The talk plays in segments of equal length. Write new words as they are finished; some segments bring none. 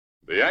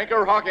The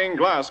Anchor Hocking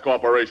Glass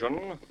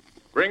Corporation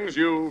brings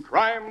you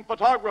Crime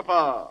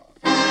Photographer.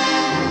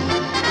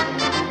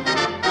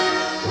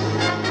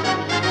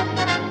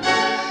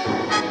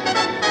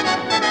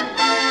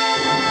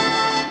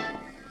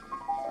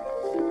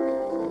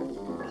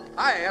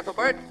 Hi,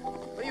 Ethelbert.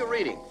 What are you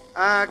reading?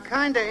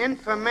 Kind of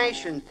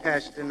information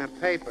test in a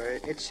paper.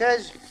 It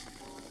says,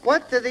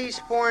 what do these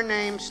four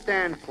names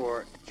stand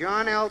for?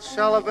 John L.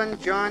 Sullivan,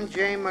 John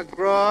J.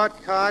 McGraw,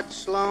 Todd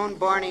Sloan,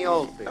 Barney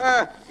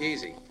Oldfield.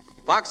 Easy.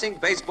 Boxing,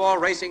 baseball,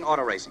 racing,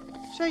 auto racing.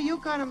 Say, you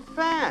got them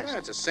fast. Yeah,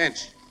 it's a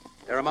cinch.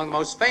 They're among the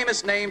most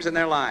famous names in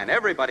their line.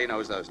 Everybody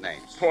knows those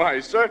names. Why,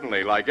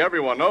 certainly, like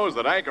everyone knows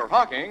that Anchor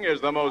Hocking is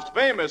the most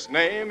famous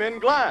name in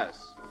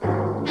glass.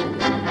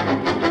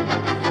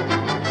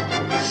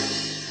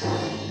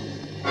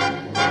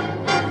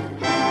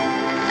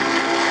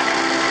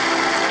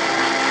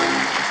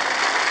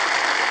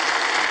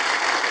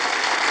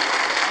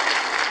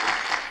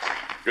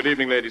 Good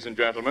evening, ladies and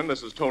gentlemen.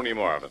 This is Tony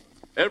Marvin.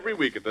 Every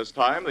week at this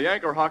time, the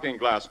Anchor Hocking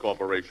Glass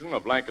Corporation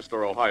of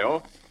Lancaster,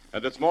 Ohio,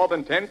 and its more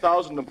than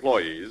 10,000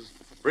 employees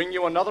bring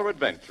you another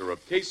adventure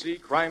of Casey,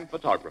 crime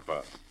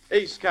photographer,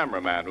 ace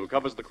cameraman who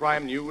covers the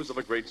crime news of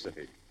a great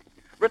city.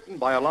 Written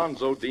by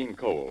Alonzo Dean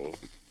Cole,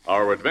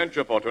 our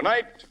adventure for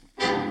tonight,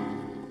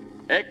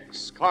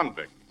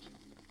 Ex-convict.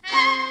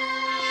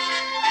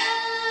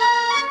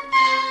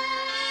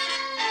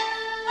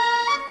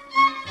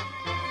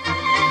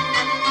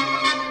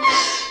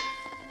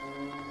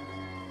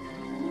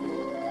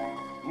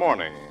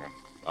 Morning.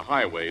 A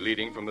highway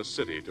leading from the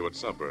city to its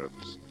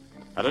suburbs.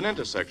 At an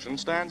intersection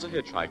stands a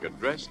hitchhiker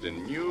dressed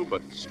in new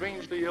but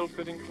strangely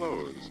ill-fitting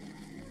clothes.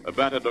 A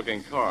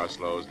battered-looking car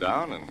slows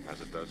down, and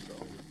as it does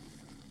so...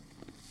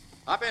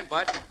 Hop in,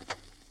 Bud.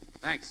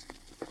 Thanks.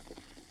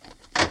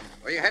 Where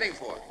are you heading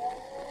for?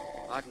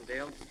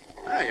 Artendale?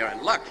 Oh, you're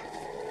in luck.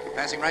 You're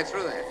passing right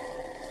through there.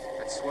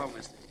 That's swell,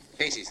 mister.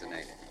 Casey's the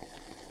name.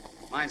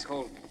 Mine's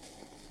Holden.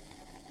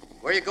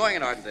 Where are you going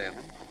in Artendale?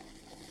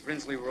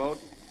 Brinsley Road.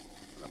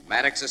 The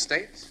Maddox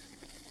Estates?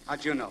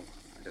 How'd you know?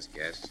 I just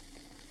guessed.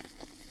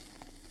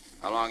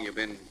 How long you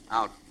been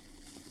out?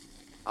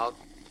 Out?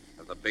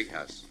 Of the big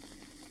house?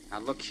 Now,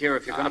 look here,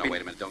 if you're going to be...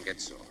 Wait a minute, don't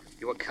get sore.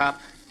 You a cop?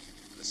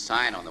 The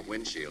sign on the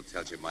windshield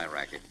tells you my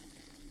racket.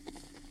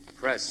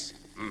 Press.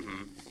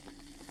 Mm-hmm.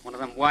 One of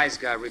them wise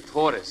guy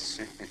reporters.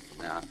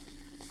 No,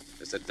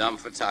 just a dumb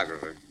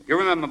photographer. You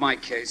remember my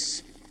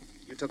case.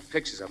 You took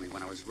pictures of me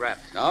when I was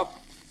wrapped. Nope,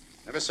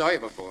 never saw you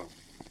before.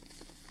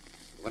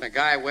 When a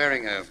guy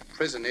wearing a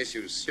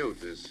prison-issue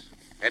suit is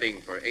heading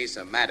for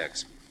Asa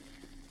Maddox,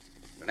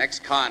 an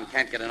ex-con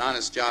can't get an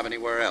honest job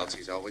anywhere else.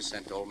 He's always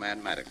sent to old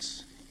man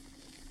Maddox.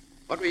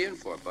 What were you in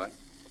for, Bud?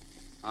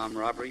 Armed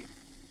robbery.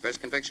 First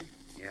conviction?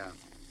 Yeah,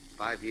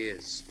 5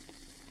 years.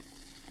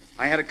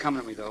 I had it come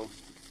to me, though.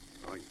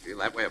 Oh, you feel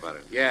that way about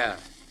it? Yeah.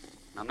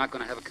 And I'm not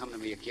going to have it come to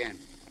me again.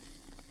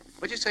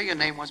 What'd you say your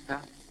name was,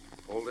 pal?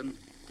 Holden.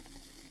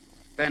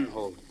 Ben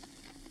Holden.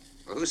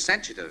 Well, who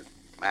sent you to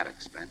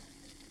Maddox, Ben?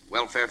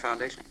 Welfare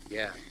Foundation?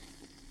 Yeah.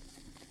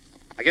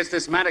 I guess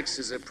this Maddox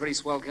is a pretty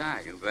swell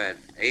guy. You bet.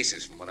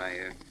 Aces, from what I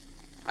hear.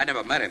 I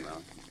never met him,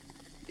 though.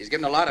 He's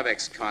given a lot of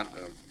ex-con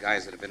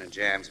guys that have been in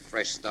jams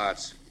fresh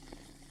starts.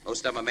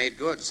 Most of them are made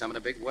good, some in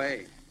a big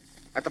way.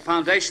 At the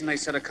foundation, they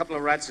said a couple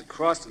of rats had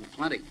crossed and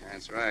plenty.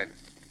 That's right.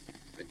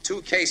 Been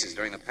 2 cases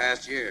during the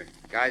past year.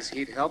 Guys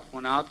he'd helped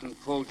went out and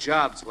pulled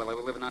jobs while they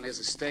were living on his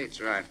estate. That's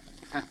right.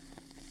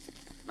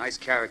 Nice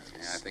characters.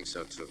 Yeah, I think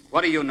so, too.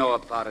 What do you know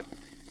about it?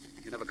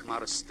 You never come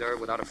out of stir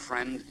without a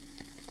friend?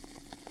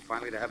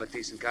 Finally, to have a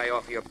decent guy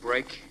offer you a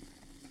break?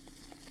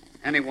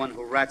 Anyone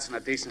who rats on a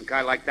decent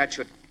guy like that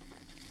should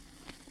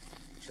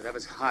have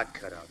his heart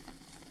cut out.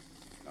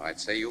 No, I'd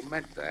say you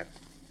meant that.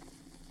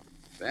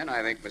 Then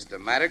I think Mr.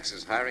 Maddox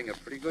is hiring a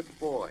pretty good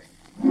boy.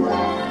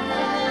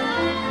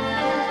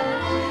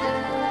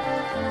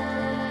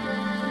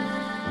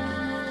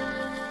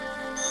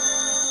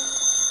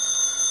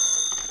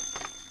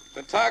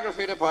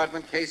 Photography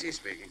department, Casey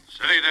speaking.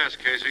 City desk,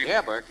 Casey.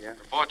 Yeah, Burke, yeah.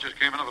 Report just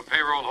came in of a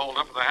payroll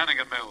holdup at the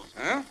Hannigan Mills.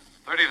 Huh?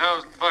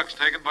 $30,000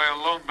 taken by a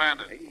lone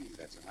bandit. Hey,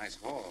 that's a nice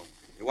haul.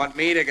 You want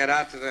me to get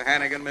out to the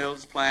Hannigan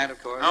Mills plant,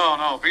 of course?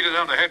 No, beat it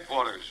down to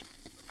headquarters.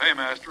 The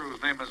paymaster,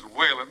 whose name is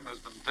Whalen, has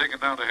been taken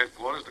down to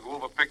headquarters to go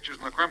over pictures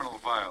in the criminal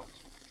files.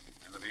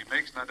 And if he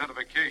makes an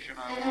identification,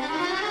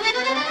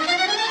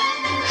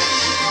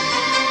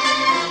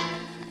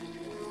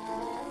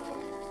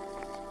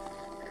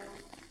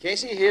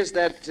 Casey, here's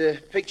that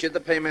picture the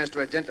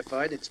paymaster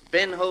identified. It's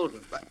Ben Holden.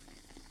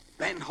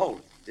 Ben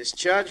Holden?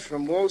 Discharged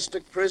from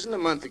Woolstick Prison a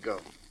month ago.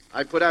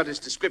 I put out his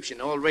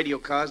description, all radio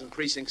cars and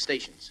precinct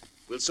stations.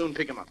 We'll soon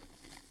pick him up.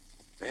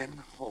 Ben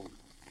Holden.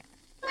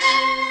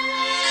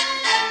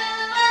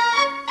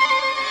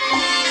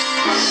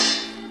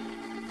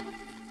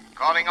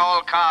 Calling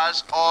all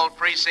cars, all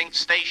precinct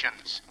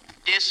stations.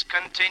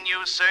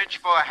 Discontinue search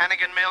for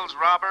Hannigan Mills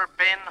robber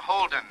Ben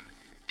Holden.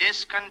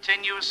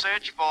 Discontinue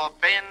search for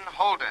Ben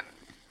Holden.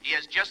 He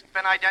has just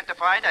been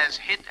identified as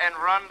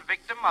hit-and-run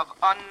victim of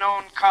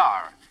unknown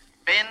car.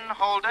 Ben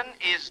Holden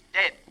is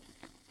dead.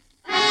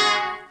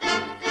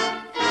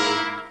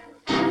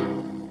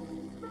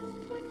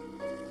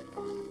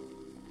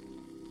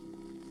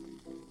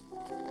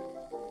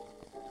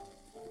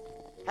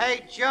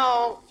 Hey,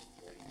 Joe,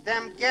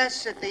 them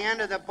guests at the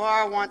end of the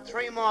bar want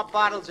 3 more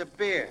bottles of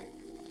beer.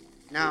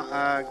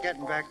 Now,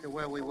 getting back to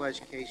where we was,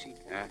 Casey.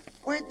 Yeah?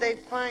 Where'd they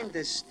find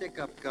this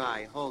stick-up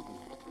guy, Holden?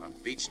 On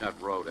Beechnut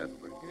Road,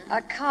 Edward.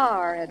 A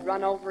car had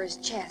run over his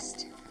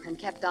chest and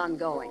kept on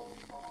going.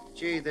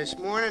 Gee, this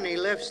morning he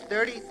lifts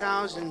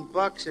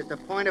 $30,000 at the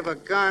point of a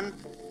gun,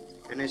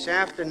 and this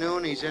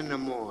afternoon he's in the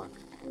morgue.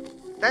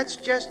 That's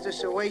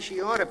justice the way she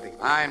ought to be.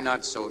 I'm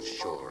not so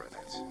sure of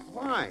it.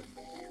 Why?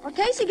 Well,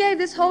 Casey gave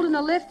this Holden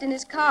a lift in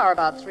his car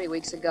about 3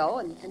 weeks ago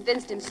and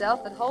convinced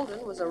himself that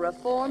Holden was a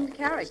reformed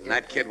character. And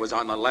that kid was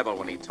on the level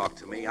when he talked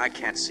to me. I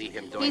can't see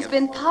him doing He's it.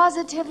 been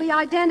positively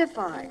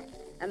identified.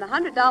 And the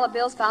 $100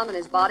 bills found in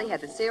his body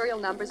had the serial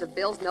numbers of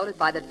bills noted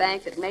by the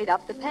bank that made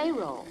up the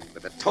payroll.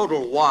 But the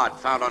total wad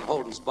found on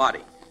Holden's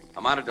body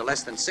amounted to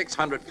less than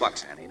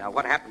 $600, Annie. Now,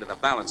 what happened to the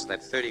balance of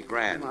that 30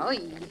 grand? Well, he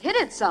hid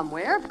it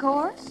somewhere, of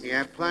course. He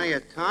had plenty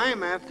of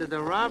time after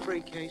the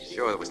robbery, Casey.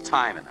 Sure, there was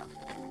time enough.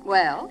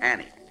 Well?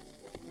 Annie,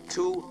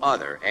 2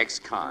 other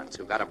ex-cons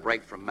who got a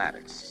break from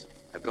Maddox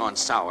have gone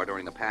sour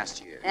during the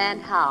past year.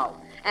 And how?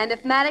 And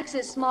if Maddox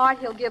is smart,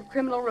 he'll give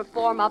criminal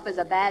reform up as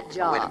a bad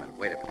job.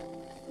 Wait a minute.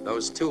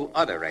 Those 2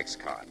 other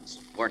ex-cons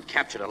weren't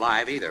captured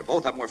alive either.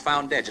 Both of them were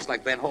found dead, just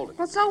like Ben Holden.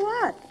 Well, so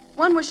what?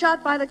 One was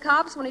shot by the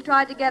cops when he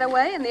tried to get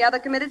away, and the other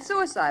committed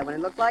suicide when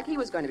it looked like he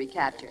was going to be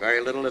captured.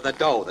 Very little of the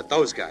dough that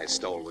those guys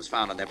stole was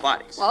found on their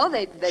bodies. Well,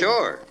 they...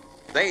 Sure.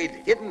 They'd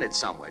hidden it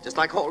somewhere, just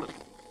like Holden.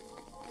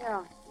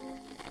 Yeah.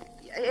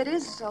 It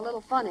is a little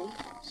funny.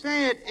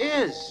 Say it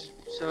is,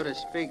 so to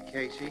speak,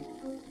 Casey.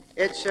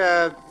 It's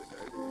a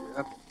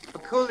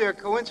peculiar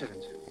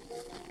coincidence.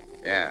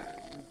 Yeah.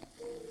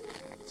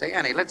 Say,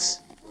 Annie,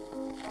 let's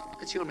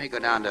you and me go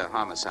down to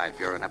Homicide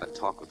Bureau and have a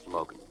talk with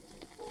Logan.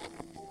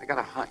 I got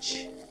a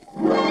hunch.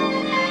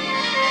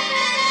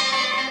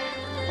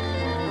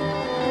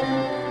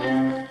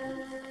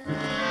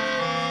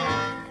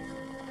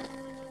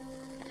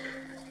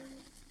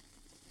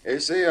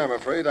 Casey, I'm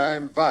afraid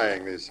I'm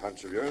buying this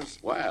hunch of yours.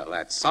 Well,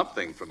 that's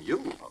something from you,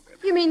 Logan.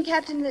 You mean,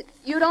 Captain, that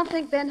you don't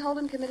think Ben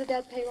Holden committed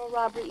that payroll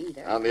robbery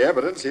either? On the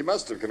evidence, he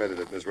must have committed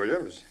it, Miss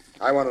Williams.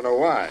 I want to know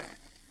why.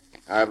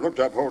 I've looked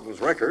up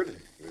Holden's record.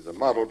 He was a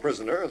model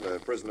prisoner, and the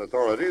prison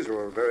authorities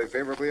were very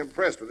favorably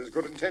impressed with his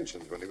good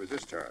intentions when he was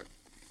discharged.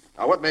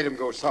 Now, what made him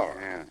go sour?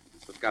 Yeah,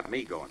 that's what got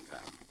me going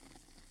down.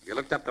 You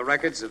looked up the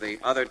records of the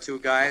other 2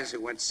 guys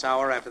who went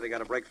sour after they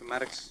got a break from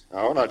Maddox?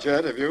 No, not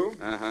yet. Have you?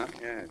 Uh-huh,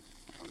 yeah.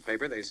 On the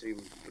paper, they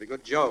seem pretty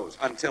good Joes,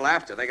 until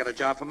after they got a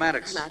job for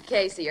Maddox. Now,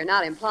 Casey, you're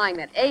not implying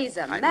that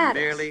Asa I'm Maddox...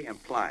 merely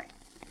implying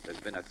there's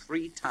been a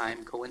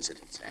 3-time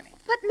coincidence, Annie.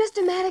 But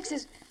Mr. Maddox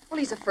is... Well,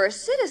 he's a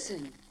first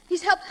citizen.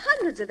 He's helped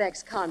hundreds of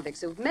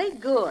ex-convicts who've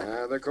made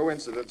good. The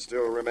coincidence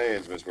still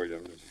remains, Miss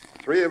Williams.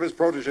 3 of his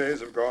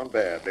protégés have gone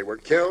bad. They were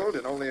killed,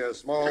 and only a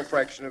small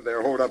fraction of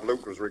their hold-up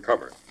loot was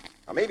recovered.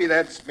 Now, maybe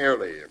that's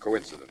merely a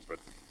coincidence, but...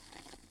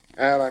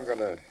 Well, I'm going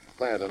to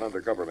plant an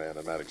undercover man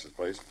in Maddox's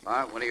place.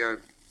 One of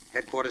your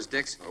headquarters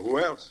dicks? Who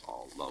else?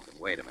 Oh, Logan,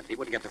 wait a minute. He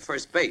wouldn't get to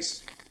first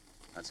base.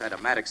 Outside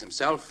of Maddox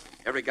himself,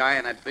 every guy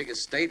in that big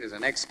estate is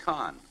an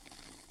ex-con.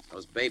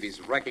 Those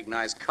babies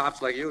recognize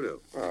cops like you do.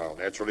 Well,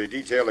 naturally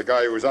detail a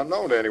guy who was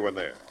unknown to anyone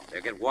there.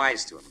 They'll get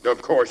wise to him.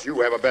 Of course, you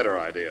have a better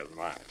idea than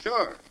mine.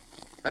 Sure.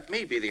 Let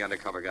me be the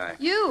undercover guy.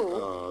 You?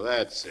 Oh,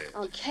 that's it.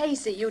 Oh,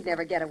 Casey, you'd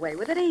never get away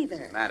with it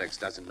either. Maddox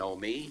doesn't know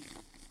me.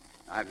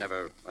 I've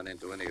never run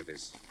into any of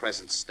his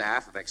present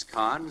staff of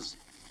ex-cons.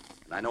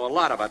 And I know a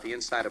lot about the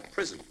inside of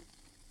prison.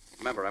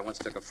 Remember, I once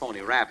took a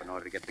phony rap in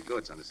order to get the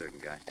goods on a certain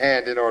guy.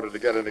 And in order to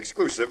get an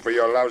exclusive for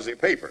your lousy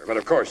paper. But,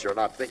 of course, you're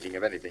not thinking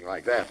of anything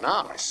like that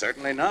now. Why,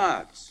 certainly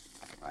not.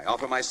 I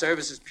offer my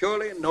services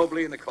purely and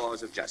nobly in the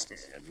cause of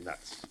justice. Yeah,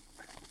 nuts.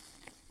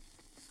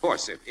 Of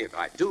course, if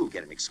I do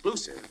get an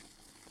exclusive,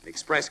 the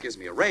Express gives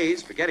me a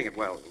raise for getting it.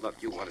 Well,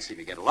 look, you want to see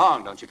me get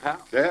along, don't you, pal?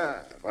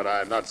 Yeah, but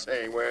I'm not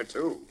saying where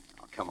to.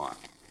 Oh, come on.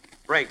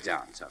 Break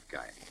down, tough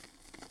guy.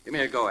 Give me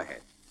a go-ahead.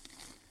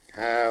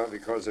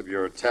 Because of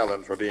your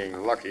talent for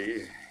being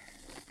lucky,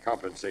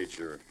 compensate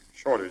your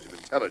shortage of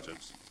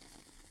intelligence.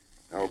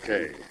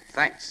 Okay.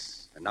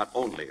 Thanks, and not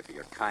only for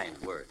your kind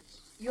words.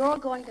 You're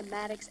going to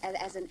Maddox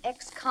as an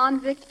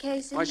ex-convict,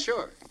 Casey? Why,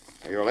 sure.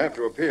 You'll have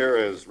to appear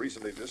as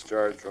recently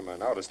discharged from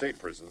an out-of-state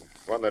prison,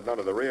 one that none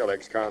of the real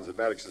ex-cons at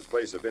Maddox's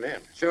place have been in.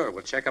 Sure,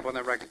 we'll check up on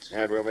their records.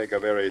 And we'll make a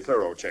very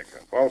thorough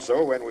checkup.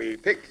 Also, when we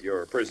pick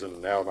your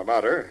prison alma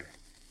mater,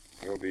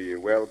 you'll be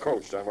well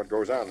coached on what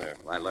goes on there.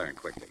 Well, I learn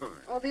quickly.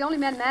 Well, the only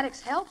men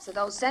Maddox helps are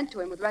those sent to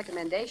him with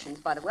recommendations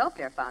by the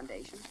Welfare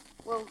Foundation.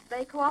 Will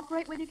they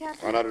cooperate with you,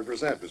 Captain?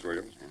 100%, Miss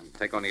Williams. It'll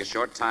take only a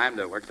short time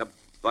to work the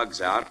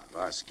bugs out of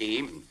our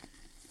scheme. And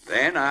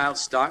then I'll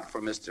start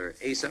for Mr.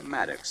 Asa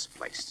Maddox's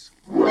place.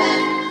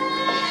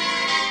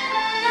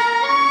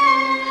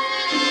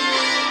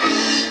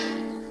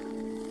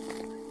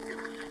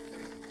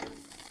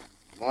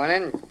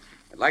 Morning.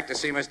 I'd like to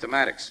see Mr.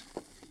 Maddox.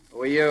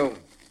 Who are you?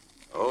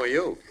 Who are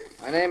you?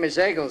 My name is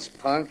Eggles,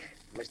 punk.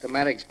 Mr.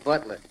 Maddox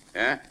Butler.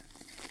 Yeah?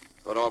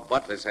 Thought all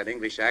butlers had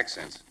English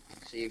accents.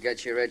 So you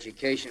got your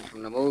education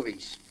from the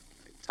movies.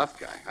 Tough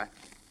guy, huh?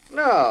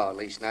 No, at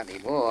least not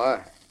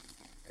anymore.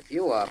 If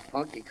you are,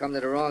 punk, you come to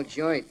the wrong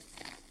joint.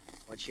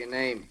 What's your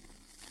name?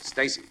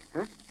 Stacy.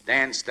 Huh?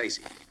 Dan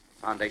Stacy.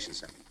 Foundation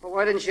Center. Well,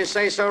 why didn't you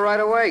say so right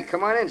away?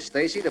 Come on in,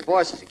 Stacy. The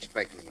boss is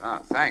expecting you. Ah,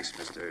 thanks,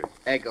 Mr.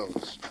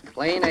 Eggles.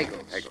 Plain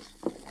Eggles. Eggles.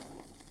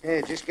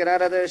 Hey, just get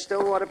out of the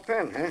Stillwater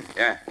pen, huh?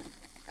 Yeah.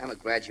 I'm a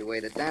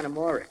graduated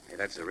Danamora. Hey,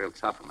 that's a real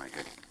tough one, I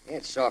guess. Yeah,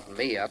 it softened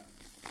me up.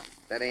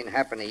 If that ain't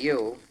happened to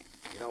you,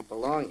 you don't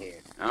belong here.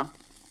 No?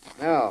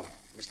 No.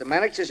 Mr.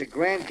 Maddox is a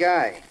grand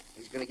guy.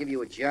 He's going to give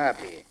you a job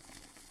here.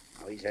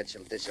 Oh, he's had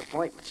some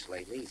disappointments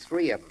lately,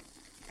 3 of them.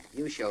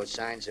 You show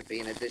signs of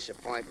being a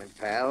disappointment,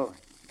 pal.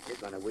 You're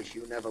going to wish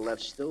you never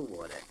left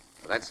Stillwater.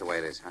 Well, that's the way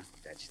it is, huh?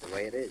 That's the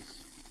way it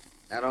is.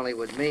 Not only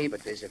with me,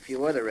 but there's a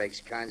few other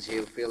ex-cons here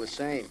who feel the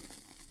same.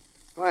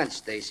 Come on,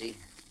 Stacy.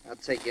 I'll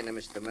take you into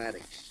Mr.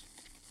 Maddox.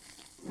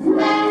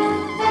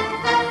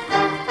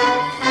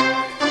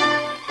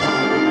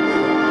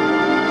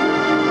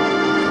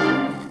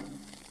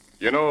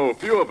 You know,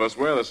 few of us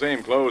wear the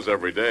same clothes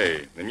every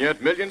day, and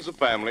yet millions of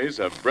families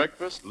have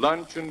breakfast,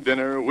 lunch, and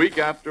dinner week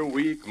after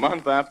week,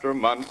 month after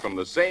month from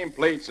the same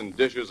plates and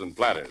dishes and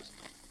platters.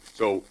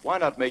 So why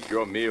not make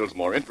your meals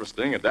more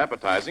interesting and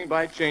appetizing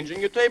by changing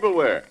your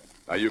tableware?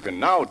 Now, you can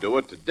now do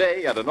it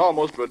today at an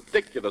almost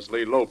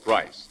ridiculously low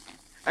price.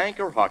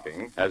 Anchor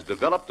Hocking has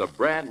developed a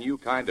brand new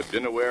kind of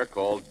dinnerware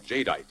called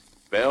Jadeite,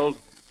 spelled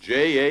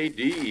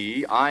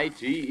Jadeite,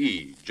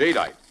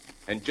 Jadeite.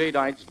 And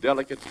Jadeite's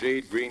delicate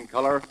jade green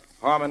color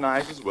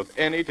harmonizes with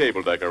any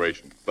table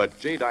decoration. But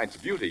Jadeite's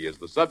beauty is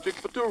the subject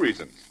for 2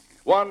 reasons.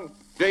 1,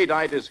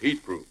 Jadeite is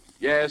heat-proof.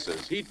 Yes,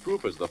 as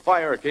heat-proof as the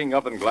Fire King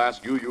oven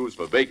glass you use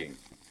for baking.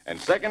 And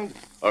second,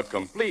 a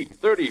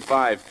complete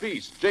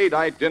 35-piece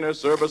Jadeite dinner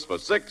service for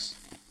 6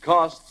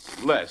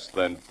 costs less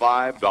than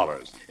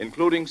 $5,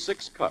 including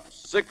 6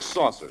 cups, 6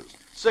 saucers,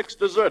 6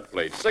 dessert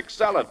plates, 6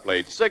 salad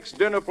plates, 6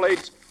 dinner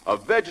plates, a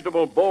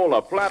vegetable bowl,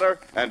 a platter,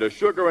 and a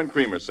sugar and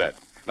creamer set.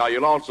 Now,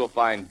 you'll also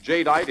find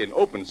Jadeite in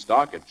open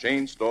stock at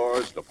chain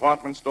stores,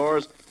 department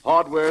stores,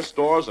 hardware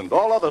stores, and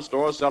all other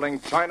stores selling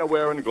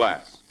chinaware and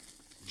glass.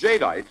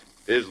 Jadeite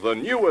is the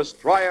newest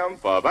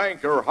triumph of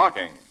Anchor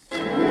Hocking.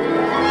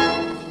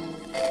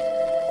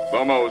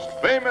 The most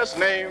famous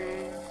name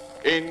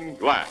in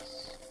glass.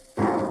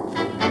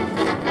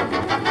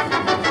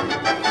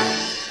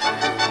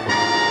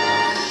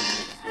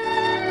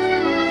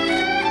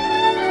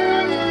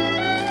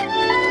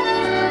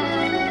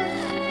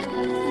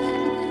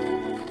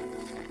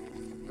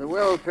 The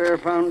Welfare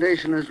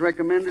Foundation has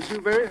recommended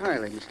you very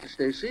highly, Mr.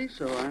 Stacy,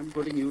 so I'm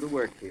putting you to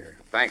work here.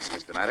 Thanks,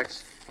 Mr.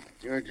 Maddox.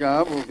 Your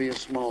job will be a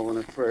small one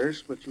at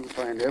first, but you'll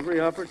find every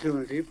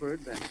opportunity for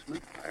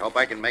advancement. I hope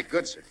I can make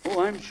good, sir.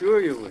 Oh, I'm sure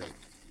you will.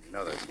 You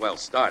know the swell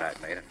start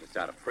I've made. I'm just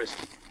out of prison.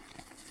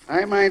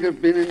 I might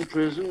have been in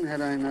prison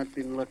had I not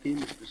been lucky,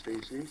 Mr.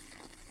 Stacy.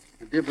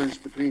 The difference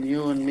between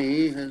you and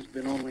me has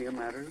been only a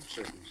matter of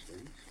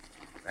circumstance.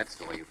 That's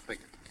the way you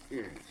figure.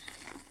 Yes.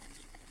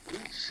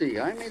 Let's see.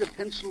 I made a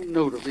pencil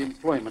note of the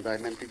employment I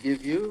meant to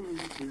give you.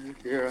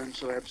 Dear, I'm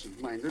so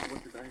absent-minded.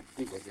 What did I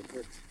think of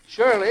it?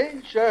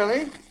 Shirley.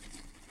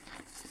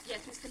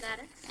 Yes, Mr.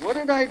 Maddox? What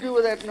did I do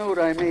with that note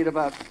I made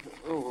about...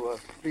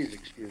 please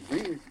excuse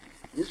me.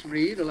 Miss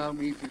Reed, allow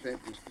me to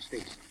present Mr.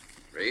 Stacy.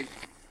 Reed?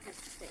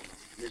 Mr. Stacy.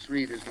 Miss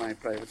Reed is my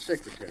private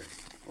secretary.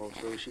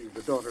 Also, she's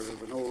the daughter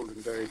of an old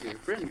and very dear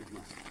friend of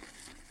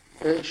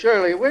mine.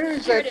 Shirley, where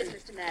is Here that... it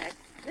is, Mr. Maddox.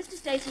 Mr.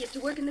 Stacy is to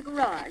work in the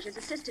garage as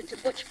assistant to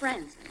Butch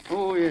Franzen.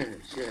 Oh, yes.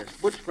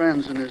 Butch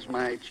Franzen is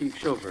my chief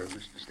chauffeur,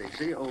 Mr.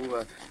 Stacy.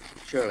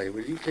 Shirley,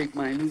 will you take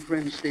my new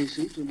friend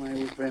Stacy to my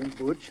old friend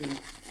Butch and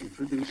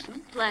introduce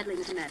them? Gladly,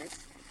 Mr.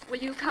 Maddox. Will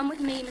you come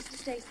with me, Mr.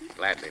 Stacy?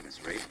 Gladly, Miss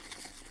Reed.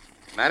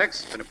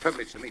 Maddox, it's been a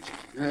privilege to meet you.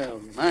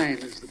 Well, mine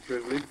is the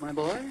privilege, my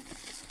boy.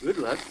 Good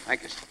luck.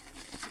 Thank you, sir.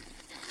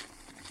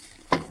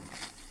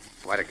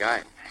 Quite a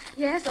guy.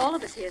 Yes, all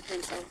of us here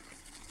think so.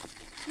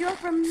 You're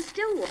from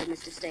Stillwater,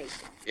 Mr.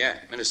 Stacy. Yeah,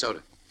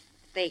 Minnesota.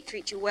 They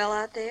treat you well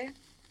out there?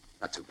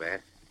 Not too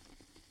bad.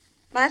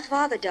 My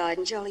father died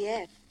in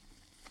Joliet.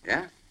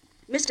 Yeah?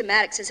 Mr.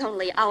 Maddox is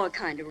only our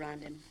kind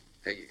around him.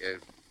 Hey,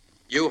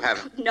 you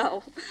haven't...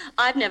 No,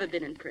 I've never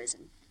been in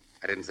prison.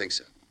 I didn't think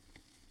so.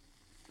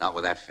 Not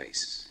with that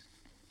face.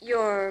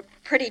 You're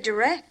pretty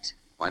direct.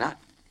 Why not?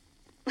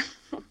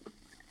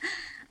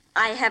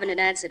 I haven't an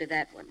answer to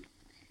that one.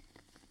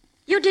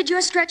 You did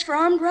your stretch for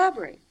armed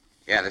robbery.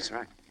 Yeah, that's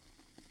right.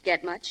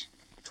 Get much?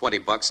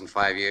 $20 in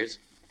 5 years.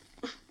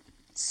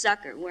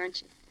 Sucker,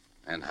 weren't you?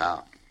 And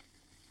how?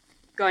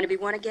 Going to be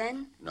one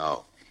again?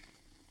 No.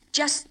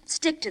 Just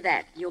stick to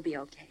that. You'll be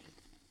okay.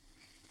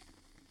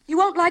 You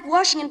won't like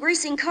washing and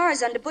greasing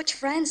cars under Butch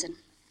Franzen.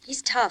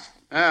 He's tough.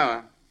 Oh,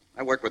 well,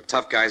 I worked with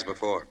tough guys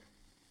before.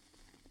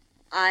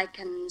 I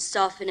can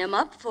soften him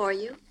up for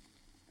you.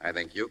 I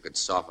think you could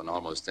soften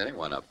almost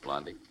anyone up,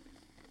 Blondie.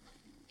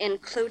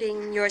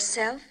 Including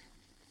yourself?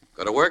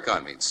 Go to work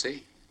on me and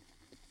see.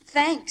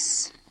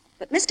 Thanks.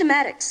 But Mr.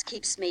 Maddox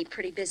keeps me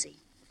pretty busy.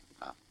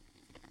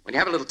 When you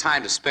have a little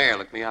time to spare,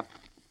 look me up.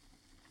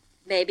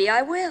 Maybe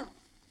I will.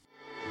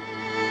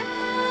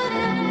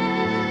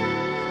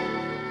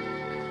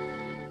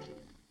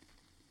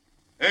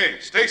 Hey,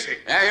 Stacy.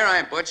 Yeah, here I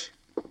am, Butch.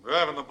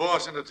 Driving the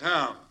boss into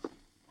town.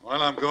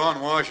 While I'm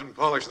gone, wash and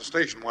polish the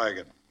station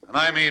wagon. And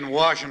I mean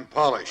wash and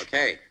polish.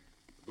 Okay.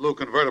 The blue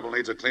convertible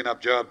needs a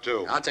clean-up job,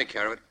 too. I'll take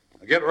care of it.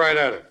 Now get right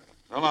at it.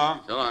 So long.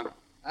 So long.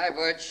 Hi,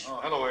 Butch. Oh,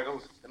 hello,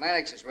 Eagles. The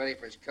Mannix is ready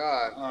for his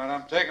car. All right,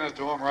 I'm taking it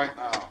to him right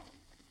now.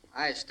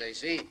 Hi,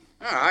 Stacy.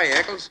 Oh, hi,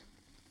 Eccles.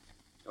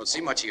 Don't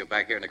see much of you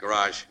back here in the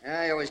garage.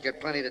 I always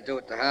got plenty to do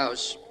at the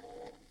house.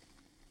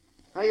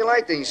 How you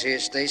like things here,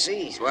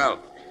 Stacy? Swell.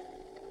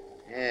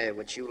 Yeah,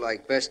 what you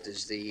like best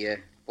is the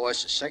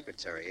boss's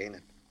secretary, ain't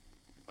it?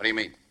 What do you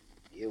mean?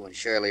 You and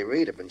Shirley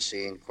Reed have been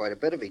seeing quite a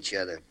bit of each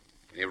other.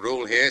 Any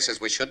rule here says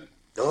we shouldn't?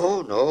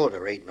 No,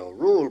 there ain't no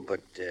rule,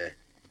 but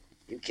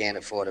you can't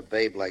afford a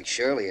babe like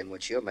Shirley in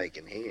what you're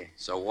making here.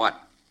 So what?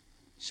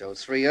 So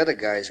 3 other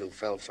guys who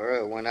fell for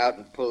her went out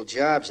and pulled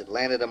jobs that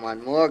landed them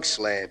on morgue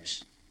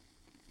slabs.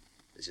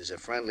 This is a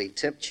friendly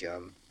tip,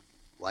 chum.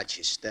 Watch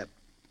your step.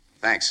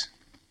 Thanks.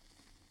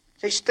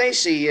 Say,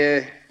 Stacy,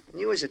 when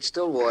you was at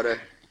Stillwater,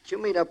 did you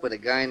meet up with a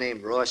guy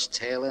named Ross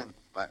Taylor?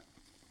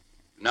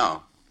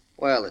 No.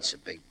 Well, it's a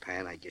big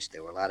pen. I guess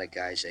there were a lot of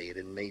guys there you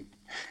didn't meet.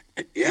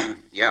 Yeah,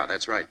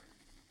 that's right.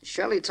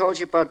 Shirley told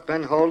you about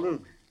Ben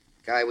Holden?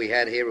 Guy we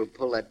had here who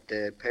pulled that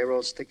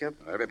payroll stick-up?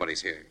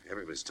 Everybody's here.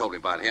 Everybody's told me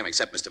about him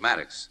except Mr.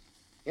 Maddox.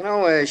 You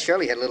know,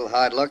 Shirley had a little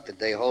hard luck the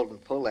day Holden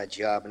pulled that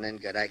job and then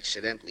got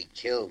accidentally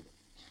killed.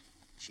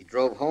 She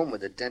drove home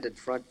with a dented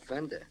front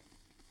fender.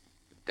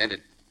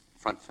 Dented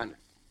front fender?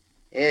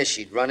 Yeah,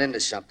 she'd run into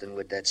something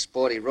with that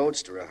sporty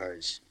roadster of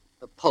hers.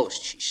 A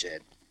post, she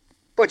said.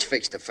 Butch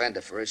fixed the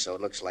fender for her so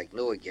it looks like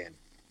new again.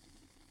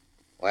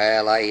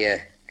 Well,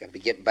 I gotta be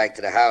getting back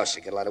to the house.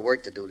 I got a lot of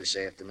work to do this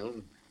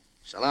afternoon.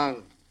 So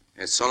long.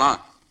 Yes, so long.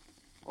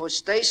 Oh,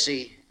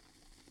 Stacy,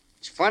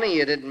 it's funny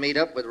you didn't meet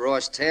up with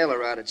Ross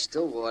Taylor out at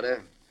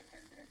Stillwater.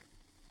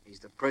 He's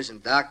the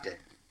prison doctor.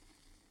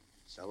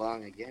 So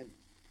long again.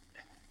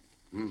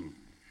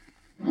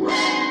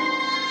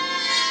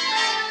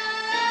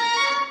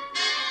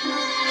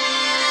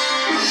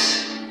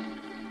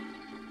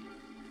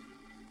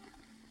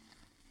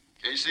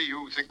 Casey,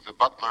 you think the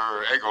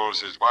butler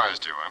Eggles is wise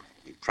to him?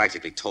 He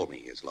practically told me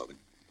he is, Logan.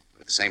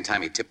 But at the same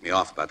time, he tipped me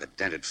off about the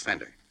dented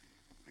fender.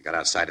 I got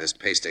outside of this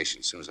pay station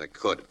as soon as I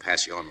could to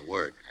pass you on the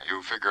word.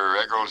 You figure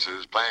Eggles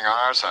is playing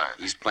on our side?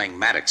 He's playing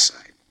Maddox's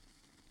side.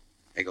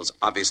 Eggles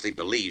obviously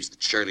believes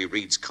that Shirley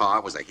Reed's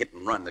car was a hit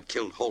and run that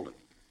killed Holden.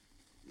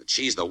 That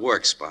she's the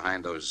works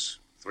behind those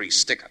 3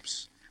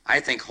 stick-ups. I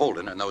think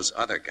Holden and those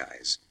other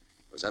guys,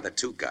 those other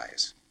 2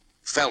 guys,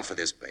 fell for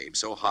this babe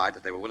so hard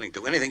that they were willing to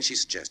do anything she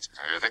suggested.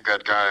 You think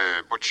that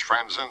guy Butch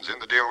Franzen's in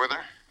the deal with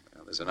her?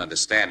 Well, there's an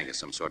understanding of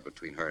some sort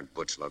between her and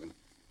Butch, Logan.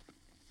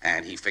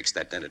 And he fixed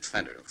that dented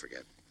fender, don't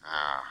forget.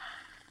 Ah.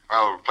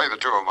 Well, play the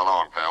 2 of them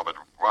along, pal, but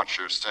watch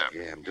your step.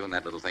 Yeah, I'm doing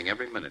that little thing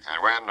every minute.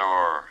 And when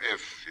or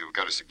if you've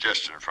got a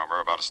suggestion from her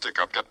about a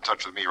stick-up, get in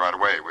touch with me right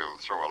away. We'll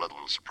throw a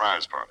little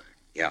surprise party.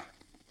 Yeah.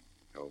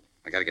 Oh,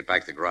 I gotta get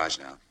back to the garage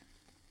now.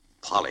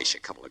 Polish a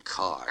couple of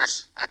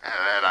cars.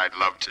 That I'd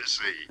love to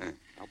see.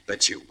 I'll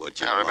bet you would.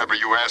 Now, remember,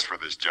 you asked for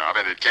this job,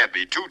 and it can't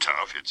be too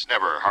tough. It's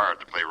never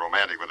hard to play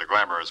romantic with a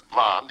glamorous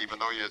blonde, even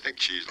though you think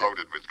she's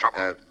loaded with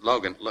trouble.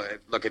 Logan,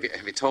 look, have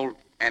you told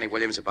Annie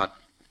Williams about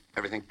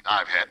everything?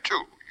 I've had 2.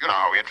 You know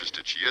how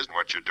interested she is in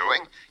what you're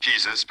doing.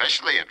 She's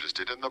especially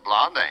interested in the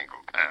blonde angle,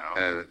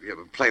 pal.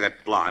 Play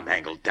that blonde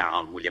angle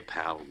down, will you,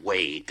 pal?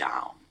 Way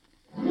down.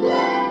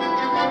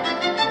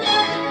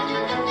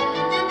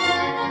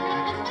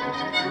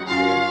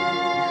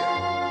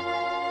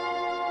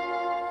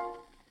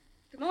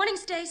 Good morning,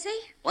 Stacy.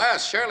 Well,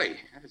 Shirley,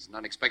 that is an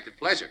unexpected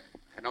pleasure.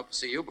 I hadn't hoped to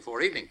see you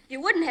before evening.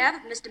 You wouldn't have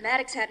if Mr.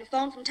 Maddox hadn't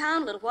phoned from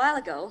town a little while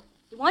ago.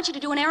 He wants you to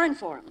do an errand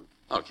for him.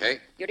 Okay.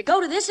 You're to go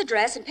to this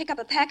address and pick up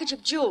a package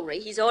of jewelry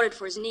he's ordered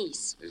for his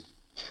niece.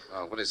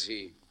 What does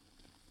he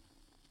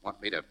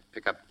want me to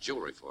pick up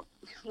jewelry for?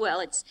 Well,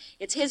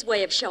 it's his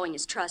way of showing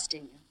his trust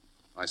in you.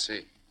 I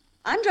see.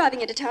 I'm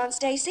driving into town,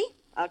 Stacy.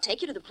 I'll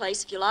take you to the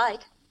place if you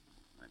like.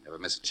 I never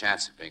miss a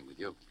chance of being with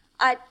you.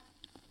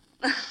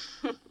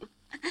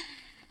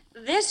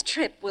 This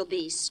trip will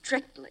be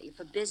strictly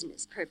for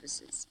business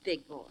purposes,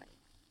 big boy.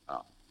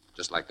 Oh,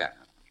 just like that,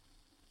 huh?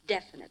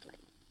 Definitely.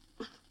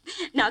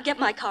 Now, get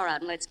my car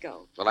out and let's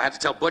go. Well, I had to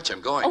tell Butch I'm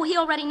going. Oh, he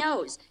already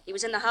knows. He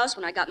was in the house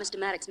when I got Mr.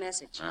 Maddox's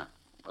message. Well,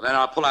 then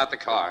I'll pull out the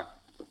car.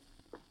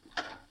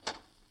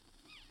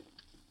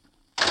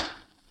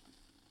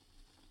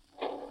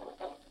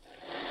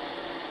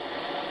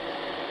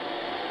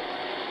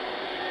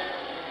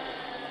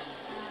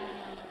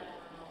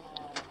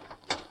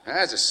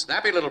 That's a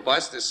snappy little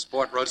bus, this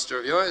sport roadster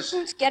of yours.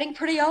 It's getting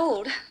pretty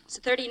old. It's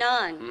a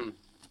 39.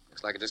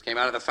 Looks like it just came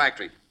out of the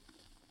factory.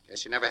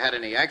 Guess you never had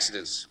any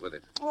accidents with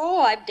it.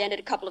 Oh, I've dented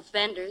a couple of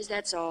fenders,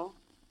 that's all.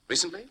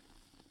 Recently?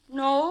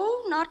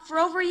 No, not for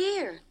over a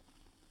year.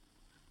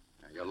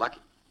 Now, you're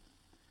lucky.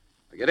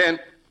 Now, get in.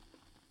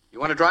 You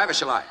want to drive or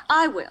shall I?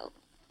 I will.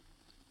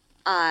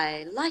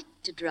 I like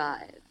to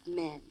drive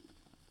men.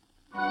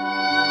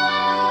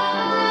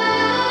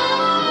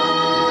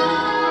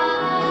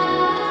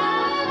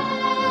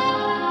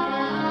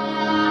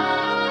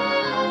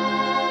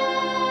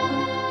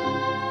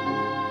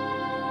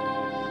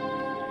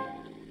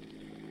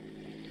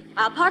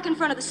 I'll park in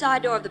front of the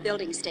side door of the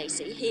building,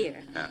 Stacy.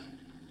 Here. Yeah.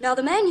 Now,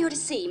 the man you're to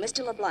see,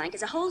 Mr. LeBlanc,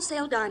 is a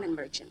wholesale diamond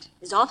merchant.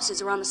 His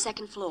offices are on the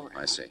second floor.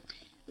 I see.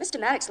 Mr.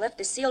 Maddox left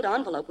this sealed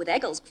envelope with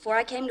Eggles before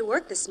I came to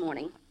work this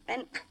morning,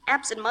 and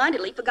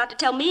absent-mindedly forgot to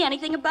tell me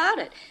anything about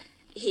it.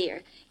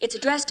 Here. It's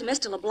addressed to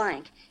Mr.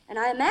 LeBlanc, and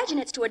I imagine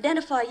it's to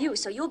identify you,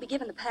 so you'll be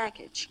given the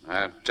package.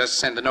 Just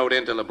send a note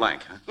in to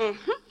LeBlanc, huh?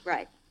 Mm-hmm.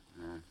 Right.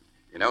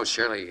 You know,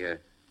 Shirley, a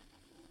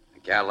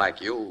gal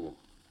like you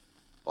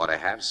ought to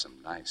have some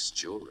nice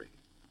jewelry.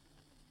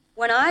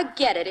 When I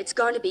get it, it's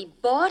going to be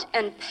bought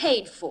and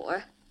paid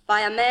for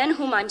by a man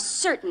whom I'm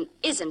certain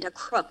isn't a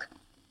crook.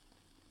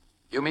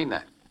 You mean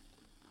that?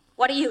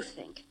 What do you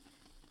think?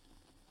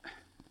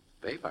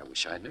 Babe, I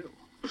wish I knew.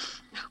 Oh,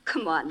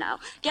 come on now.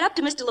 Get up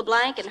to Mr.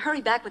 LeBlanc and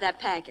hurry back with that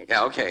package.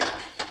 Yeah, okay.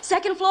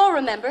 Second floor,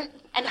 remember?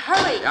 And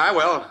hurry. Yeah, I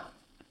will.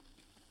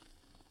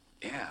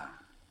 Yeah.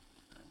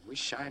 I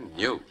wish I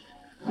knew.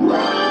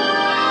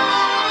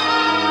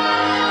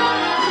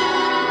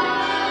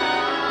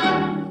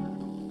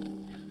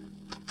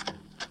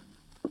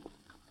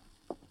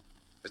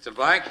 Mr.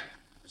 LeBlanc,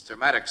 Mr.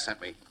 Maddox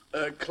sent me.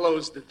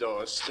 Close the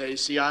door,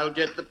 Stacy. I'll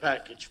get the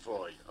package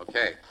for you.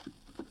 Okay.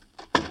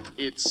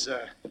 It's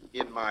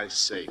in my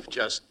safe.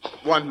 Just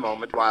one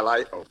moment while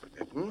I open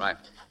it. Right.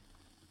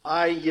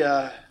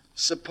 I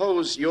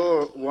suppose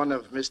you're one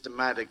of Mr.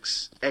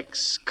 Maddox's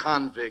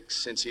ex-convicts,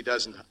 since he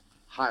doesn't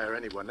hire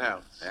anyone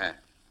else. Yeah.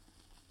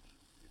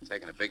 You're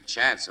taking a big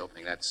chance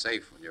opening that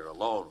safe when you're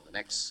alone with an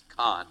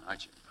ex-con,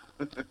 aren't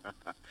you?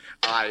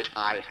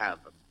 I have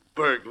a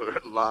burglar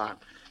alarm.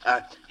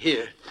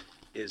 Here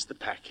is the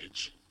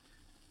package.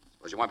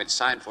 Suppose you want me to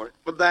sign for it?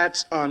 But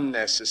that's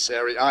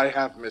unnecessary. I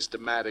have Mr.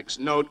 Maddox's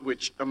note,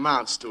 which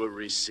amounts to a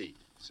receipt.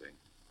 See.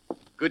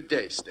 Good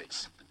day,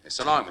 Stacy. Hey,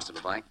 so long, Mr.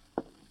 LeBlanc.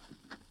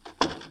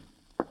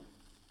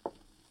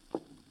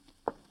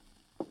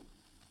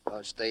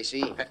 Hello,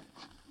 Stacy. Hey,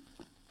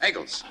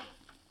 Eggles,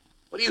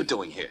 what are you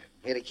doing here?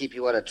 Here to keep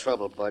you out of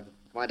trouble, bud.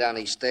 Come on down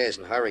these stairs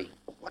and hurry.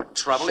 What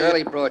trouble?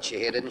 Shirley brought you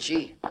here, didn't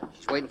she?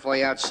 She's waiting for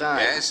you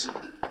outside. Yes?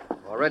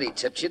 Already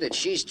tipped you that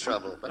she's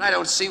trouble. But I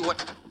don't see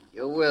what...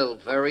 You will,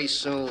 very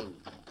soon.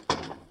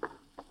 Come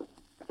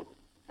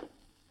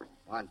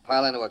on,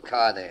 pile into a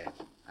car there.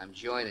 I'm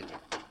joining you.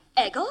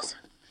 Eggles?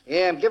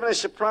 Yeah, I'm giving a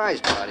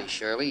surprise party,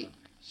 Shirley.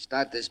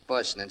 Start this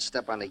bus and then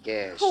step on the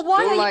gas. Well,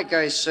 why Do are like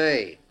I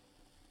say.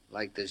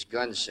 Like this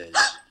gun says.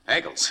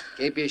 Eggles.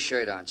 Keep your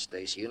shirt on,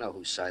 Stacy. You know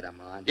whose side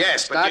I'm on.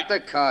 Yes, but Start the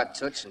car,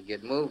 Toots, and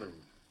get moving.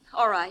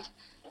 All right.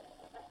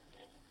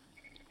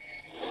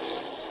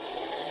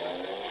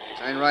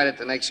 Turn right at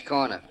the next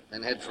corner,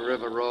 then head for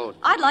River Road.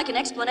 I'd like an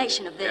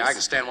explanation of this. Yeah, I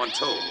can stand one,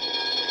 too.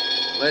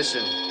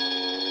 Listen,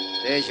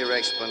 there's your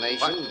explanation.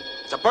 What?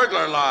 It's a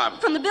burglar alarm.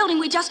 From the building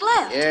we just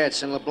left. Yeah,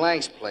 it's in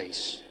LeBlanc's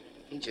place.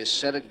 He just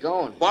set it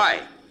going.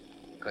 Why?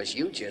 Because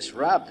you just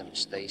robbed him,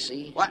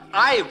 Stacy. What?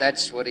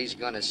 That's what he's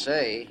gonna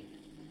say.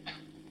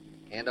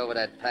 Hand over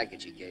that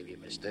package he gave you,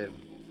 mister.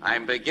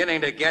 I'm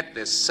beginning to get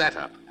this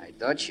setup. I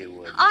thought you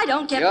would. I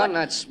don't get You're what...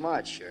 not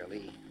smart,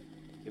 Shirley.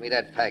 Give me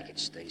that package,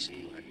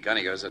 Stacy. That gun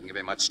of yours doesn't give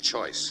me much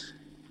choice.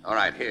 All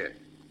right, here.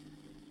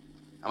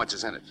 How much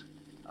is in it?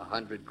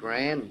 $100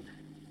 grand.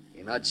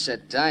 In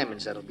unset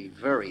diamonds, that'll be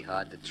very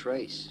hard to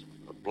trace.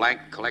 LeBlanc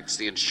collects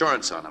the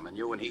insurance on them, and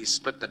you and he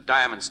split the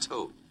diamonds,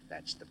 too.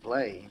 That's the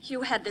play.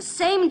 You had the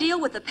same deal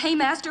with the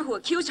paymaster who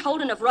accused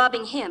Holden of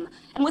robbing him,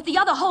 and with the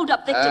other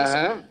hold-up victims...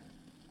 Uh-huh.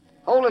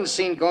 Holden's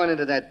seen going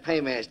into that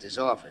paymaster's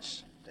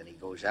office. Then he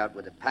goes out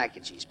with a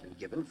package he's been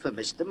given for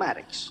Mr.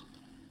 Maddox.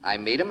 I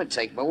meet him and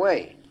take him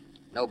away.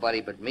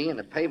 Nobody but me and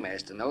the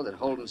paymaster know that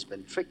Holden's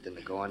been tricked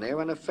into going there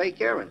on a fake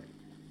errand.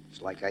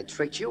 It's like I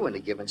tricked you into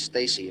giving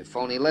Stacy a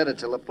phony letter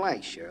to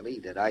LeBlanc, Shirley,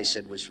 that I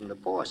said was from the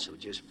boss who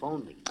just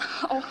phoned me.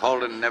 Oh.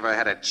 Holden never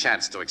had a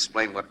chance to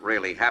explain what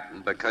really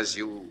happened because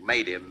you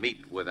made him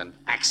meet with an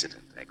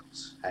accident,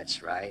 Eggles.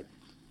 That's right.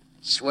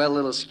 Swell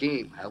little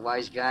scheme, huh,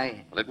 wise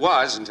guy? Well, it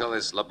was until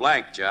this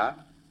LeBlanc job.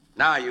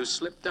 Now you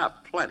slipped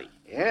up plenty.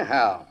 Yeah,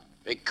 how?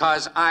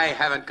 Because I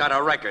haven't got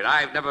a record.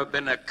 I've never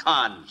been a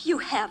con. You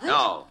haven't?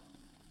 No.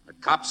 The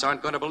cops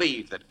aren't going to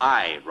believe that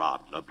I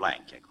robbed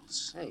LeBlanc,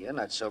 Eggles. Hey, you're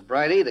not so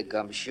bright either,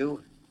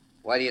 Gumshoe.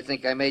 Why do you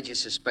think I made you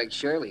suspect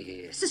Shirley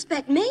here?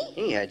 Suspect me?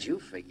 He had you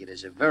figured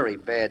as a very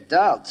bad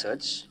doll,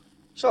 Toots.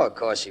 So, of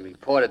course, he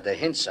reported the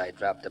hints I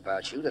dropped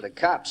about you to the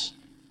cops.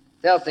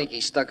 They'll think he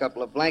stuck up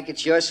LeBlanc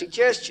at your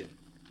suggestion.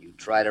 You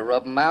try to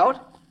rub him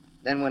out.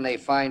 Then when they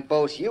find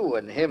both you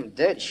and him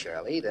dead,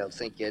 Shirley, they'll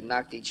think you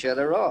knocked each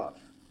other off.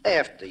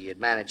 After you'd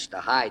managed to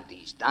hide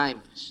these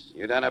diamonds.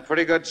 You done a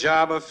pretty good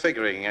job of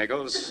figuring,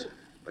 Eggles.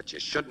 But you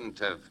shouldn't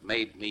have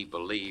made me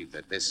believe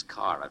that this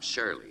car of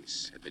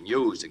Shirley's had been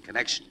used in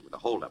connection with the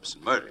holdups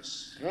and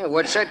murders. Yeah,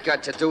 what's that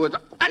got to do with...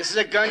 This is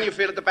a gun you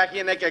feel at the back of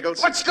your neck,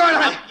 Eggles. What's going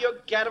on? You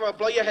get her, I'll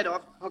blow your head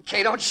off.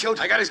 Okay, don't shoot.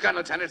 I got his gun,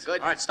 Lieutenant.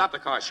 Good. All right, stop the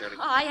car, Shirley.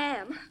 I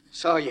am.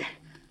 So you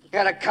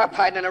Got a cop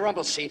hiding in a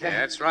rumble seat, huh? Yeah,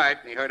 that's right.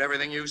 He heard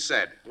everything you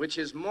said. Which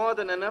is more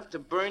than enough to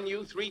burn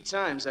you 3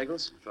 times,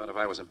 Eggles. Thought if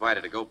I was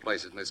invited to go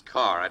places in this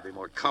car, I'd be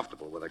more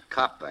comfortable with a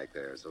cop back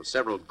there. So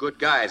several good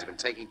guys have been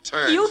taking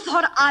turns. You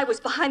thought I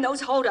was behind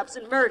those holdups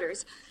and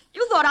murders.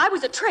 You thought I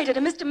was a traitor to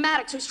Mr.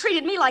 Maddox, who's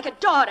treated me like a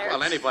daughter.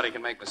 Well, anybody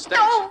can make mistakes.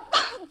 No!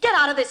 Get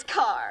out of this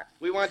car.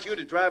 We want you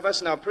to drive us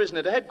and our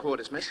prisoner to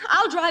headquarters, miss.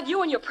 I'll drive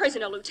you and your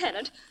prisoner,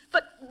 Lieutenant.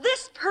 But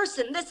this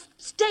person, this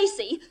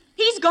Stacy,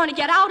 he's going to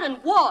get out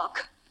and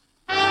walk.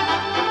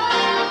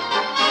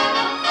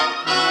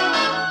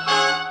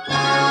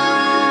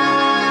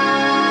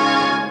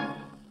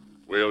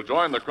 We'll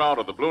join the crowd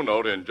at the Blue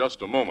Note in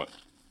just a moment.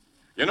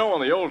 You know,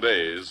 in the old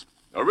days,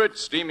 a rich,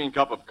 steaming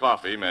cup of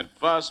coffee meant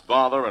fuss,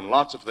 bother, and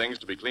lots of things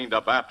to be cleaned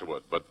up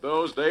afterward. But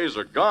those days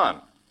are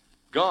gone.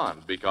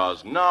 Gone,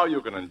 because now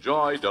you can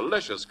enjoy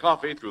delicious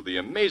coffee through the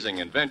amazing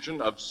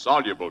invention of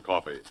soluble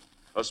coffee.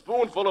 A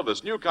spoonful of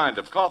this new kind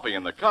of coffee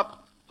in the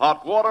cup,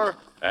 hot water,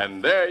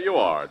 and there you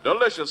are.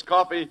 Delicious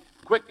coffee,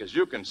 quick as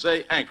you can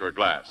say Anchor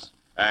Glass.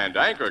 And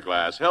Anchor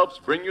Glass helps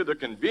bring you the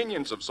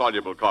convenience of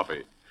soluble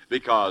coffee,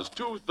 because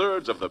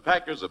 2/3 of the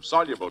packers of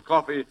soluble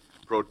coffee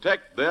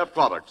protect their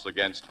products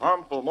against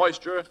harmful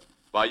moisture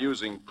by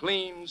using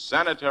clean,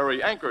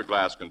 sanitary Anchor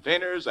Glass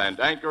containers and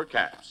Anchor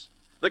caps.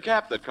 The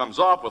cap that comes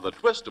off with a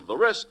twist of the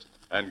wrist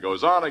and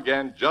goes on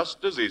again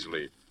just as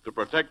easily to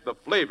protect the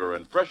flavor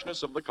and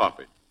freshness of the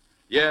coffee.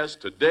 Yes,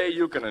 today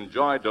you can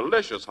enjoy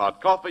delicious hot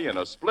coffee in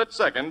a split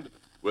second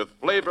with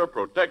flavor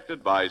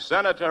protected by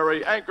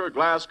sanitary Anchor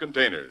Glass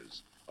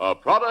containers, a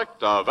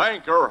product of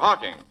Anchor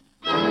Hocking.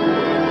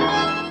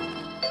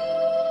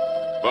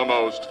 The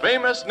most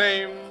famous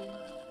name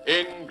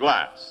in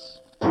glass.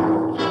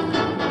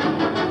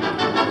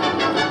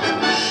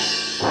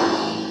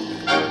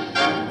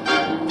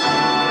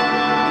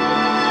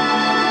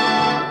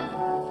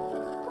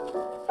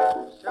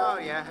 So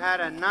you had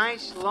a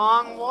nice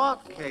long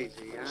walk,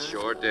 Casey, huh?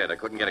 Sure did. I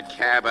couldn't get a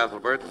cab,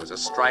 Ethelbert. There was a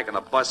strike on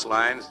the bus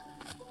lines.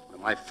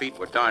 And my feet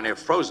were darn near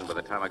frozen by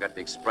the time I got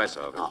the express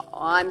over. Oh,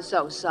 I'm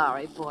so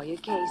sorry for you,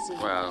 Casey.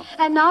 Well,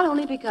 And not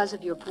only because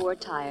of your poor,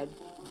 tired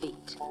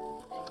feet.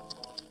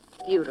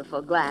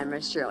 Beautiful,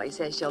 glamorous Shirley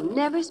says she'll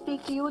never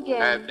speak to you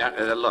again.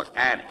 Look,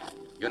 Annie,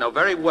 you know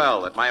very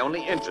well that my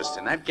only interest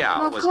in that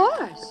gal Of was...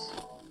 course.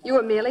 You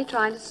were merely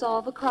trying to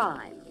solve a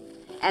crime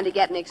and to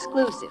get an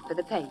exclusive for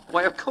the paper.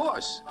 Why, of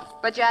course.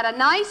 But you had a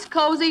nice,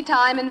 cozy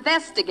time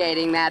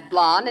investigating that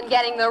blonde and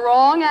getting the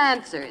wrong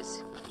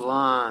answers.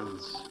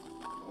 Blondes.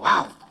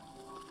 Wow.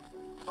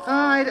 Oh,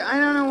 I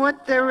don't know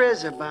what there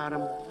is about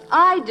them.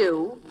 I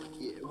do.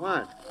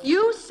 What?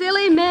 You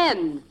silly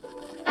men.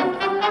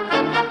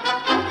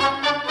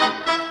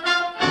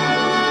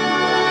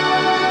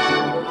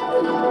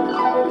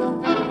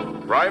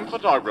 Crime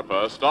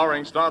Photographer,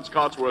 starring Stotts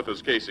Cotsworth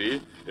as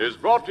Casey, is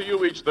brought to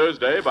you each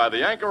Thursday by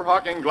the Anchor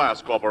Hocking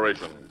Glass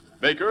Corporation,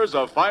 makers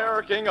of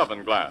Fire King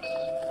Oven Glass,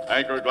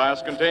 Anchor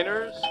Glass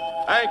Containers,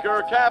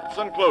 Anchor Caps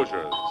and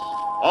Closures,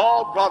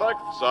 all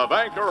products of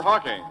Anchor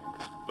Hocking,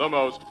 the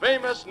most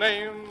famous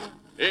name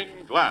in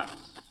glass.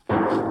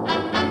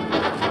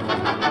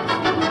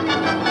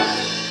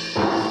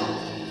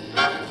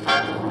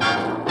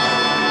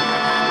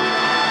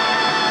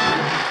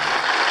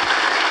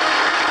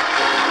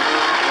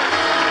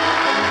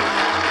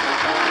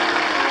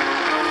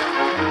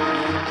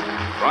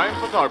 Crime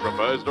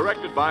Photographer is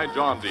directed by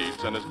John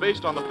Dietz and is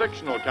based on the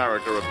fictional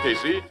character of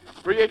Casey,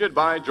 created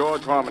by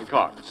George Harmon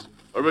Cox.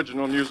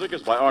 Original music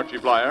is by Archie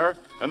Blyer,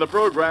 and the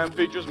program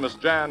features Miss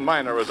Jan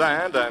Miner as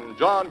Ann and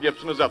John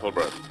Gibson as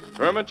Ethelbert.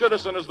 Herman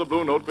Chittison is the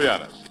Blue Note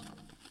pianist.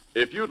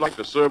 If you'd like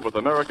to serve with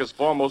America's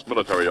foremost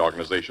military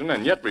organization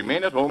and yet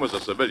remain at home as a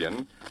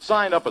civilian,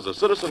 sign up as a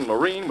citizen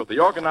Marine with the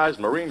Organized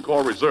Marine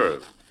Corps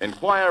Reserve.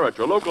 Inquire at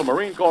your local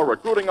Marine Corps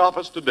recruiting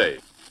office today.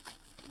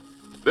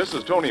 This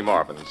is Tony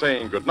Marvin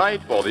saying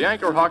goodnight for the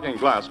Anchor Hocking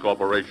Glass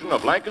Corporation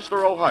of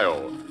Lancaster,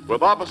 Ohio,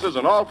 with offices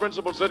in all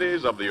principal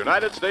cities of the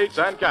United States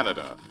and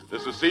Canada.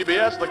 This is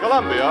CBS, the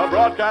Columbia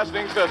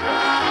Broadcasting System.